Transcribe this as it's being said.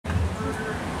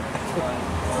The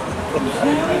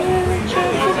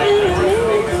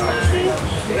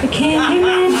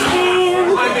Candyman can.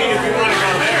 The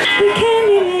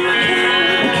Candyman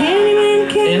can. The Candyman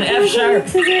can. In F sharp.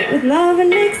 Mixes it with love and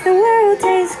makes the world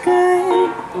taste good.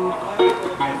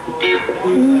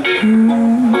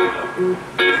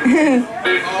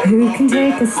 Who can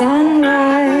take a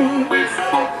sunrise,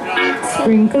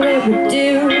 sprinkle it with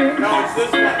dew,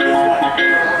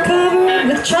 cover it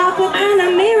with chocolate and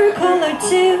a miracle or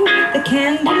two? The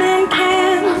Candyman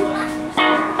can.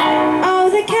 Oh,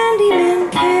 the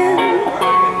Candyman can.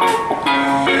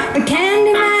 The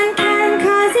Candyman can,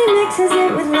 'cause he mixes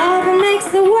it with love and makes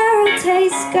the world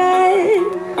taste good.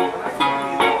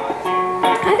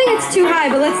 I think it's too high,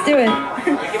 but let's do it.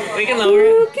 We can lower it.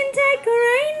 Who can take a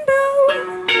rainbow?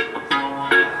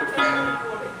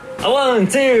 1,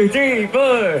 2, 3,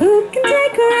 4. Who can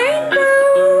take a rainbow?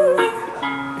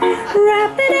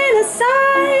 Wrap it in a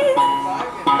sigh,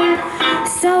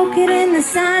 soak it in the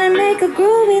sun and make a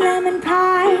groovy lemon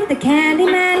pie. The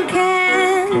Candyman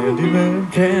can.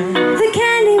 Candyman can. The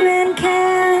Candyman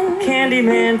can.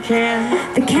 Candyman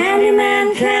can. The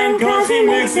Candyman can, 'cause he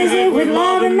mixes it with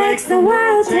love and makes the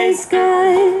world taste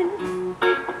good.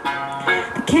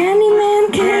 The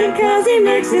Candyman can, 'cause he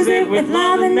mixes it with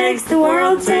love and makes the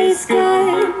world taste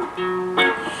good.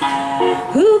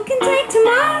 Who can take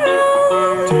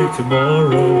tomorrow? Take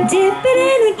tomorrow. Dip it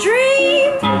in a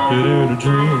dream. Dip it in a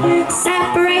dream.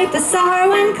 Separate the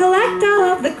sorrow and collect all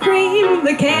of the cream.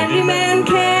 The Candyman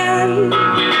can.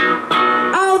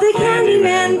 Oh, the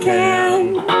Candyman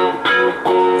can.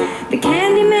 The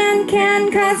Candyman can,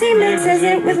 'cause he mixes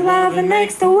it with love and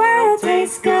makes the world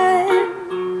taste good.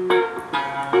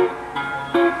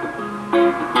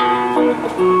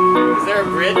 Is there a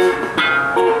bridge?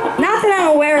 Not that I'm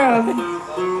aware of.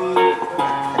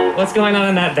 What's going on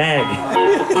in that bag?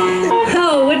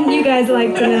 Oh, wouldn't you guys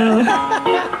like to know?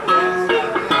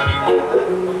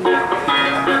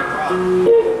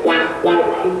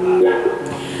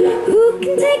 Who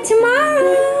can take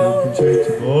tomorrow? Who can take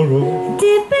tomorrow?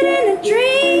 Dip it in a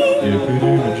dream. Dip it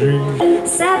in a dream.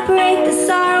 Separate the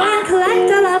sorrow and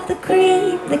collect all of the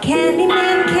cream. The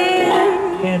Candyman can.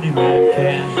 Candyman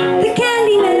can. The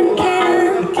Candyman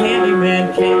can. The Candyman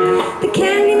can. The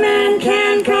Candyman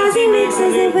can, 'cause he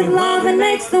mixes it with love and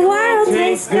makes the world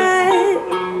taste good.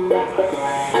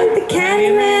 The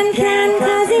Candyman can,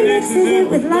 'cause he mixes it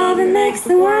with love and makes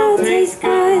the world taste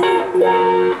good.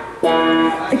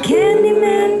 The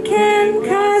Candyman can,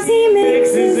 'cause he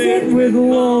mixes it with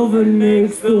love and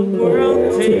makes the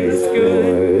world taste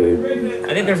good.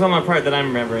 I think there's one more part that I'm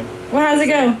remembering. Well, how's it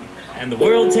go? And the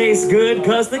world tastes good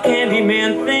 'cause the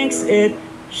Candyman thinks it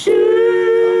should.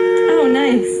 Oh,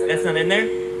 nice. That's not in there?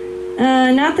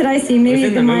 Not that I see. Maybe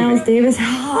in the the Miles movie. Davis.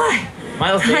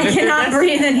 Miles Davis. I did cannot this?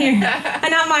 breathe in here.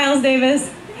 Not Miles Davis.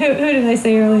 Who did I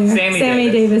say earlier? Sammy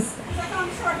Davis.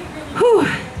 Whew.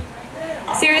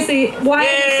 Seriously, why is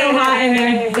it so hot in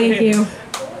there? Thank you.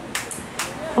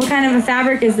 What kind of a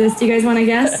fabric is this? Do you guys want to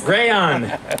guess?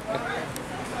 Rayon.